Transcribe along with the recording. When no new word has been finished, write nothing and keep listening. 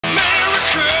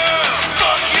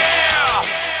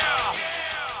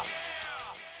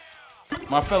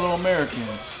My fellow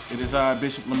Americans, it is I,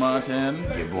 Bishop Lamont, and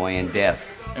your boy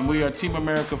Indef. And we are Team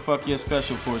America Fuck Yes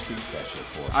Special Forces.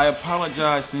 I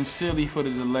apologize sincerely for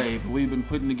the delay, but we've been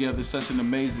putting together such an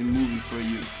amazing movie for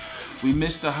you. We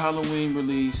missed the Halloween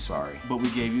release, sorry, but we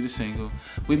gave you the single.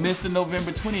 We missed the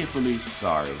November 20th release,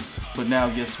 sorry, but now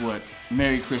guess what?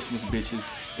 Merry Christmas, bitches.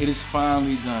 It is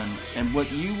finally done, and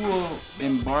what you will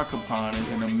embark upon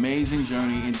is an amazing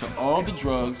journey into all the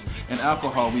drugs and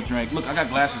alcohol we drank. Look, I got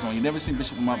glasses on. You never seen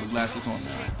Bishop Lamont with glasses on.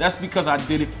 That's because I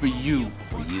did it for you.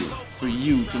 For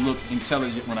you to look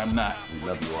intelligent when I'm not. We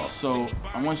love you all. So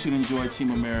I want you to enjoy Team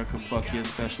America Fuck Yes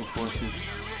Special Forces.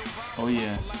 Oh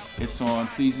yeah, it's on.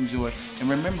 Please enjoy. And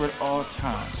remember at all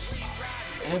times,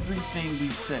 everything we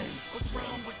say,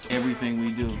 everything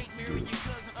we do,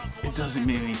 it doesn't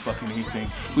mean any fucking anything.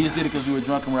 We just did it because we were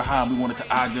drunk and we're high and we wanted to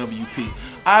IWP.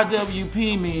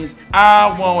 IWP means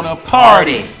I wanna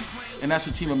party. And that's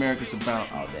what Team America's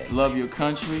about. All day. Love your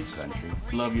country,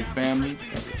 love your family,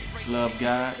 love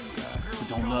God, but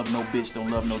don't love no bitch,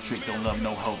 don't love no trick, don't love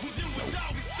no hoe.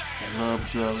 And love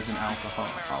drugs and alcohol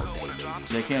all day, baby.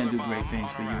 They can do great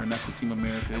things for you, and that's what Team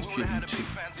America is tribute to.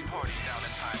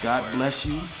 God bless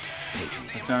you.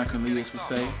 As Don Cornelius would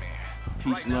say,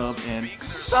 peace, love, and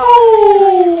soul.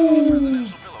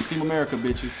 Team America,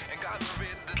 bitches.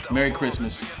 Merry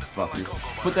Christmas. Fuck you.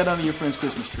 Put that under your friend's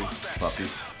Christmas tree. Fuck you.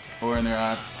 Or in their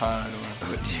iPod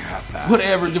or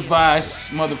whatever device,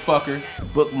 motherfucker.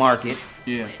 Bookmark it.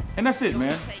 Yeah. And that's it, man.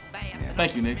 Yeah.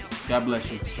 Thank you, Nick. God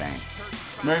bless you. Bang.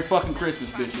 Merry fucking Christmas,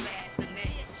 bitches.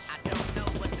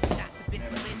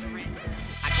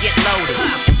 I get loaded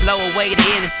and blow away the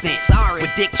innocent.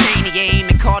 With Dick Cheney, aim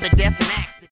and call the death and act.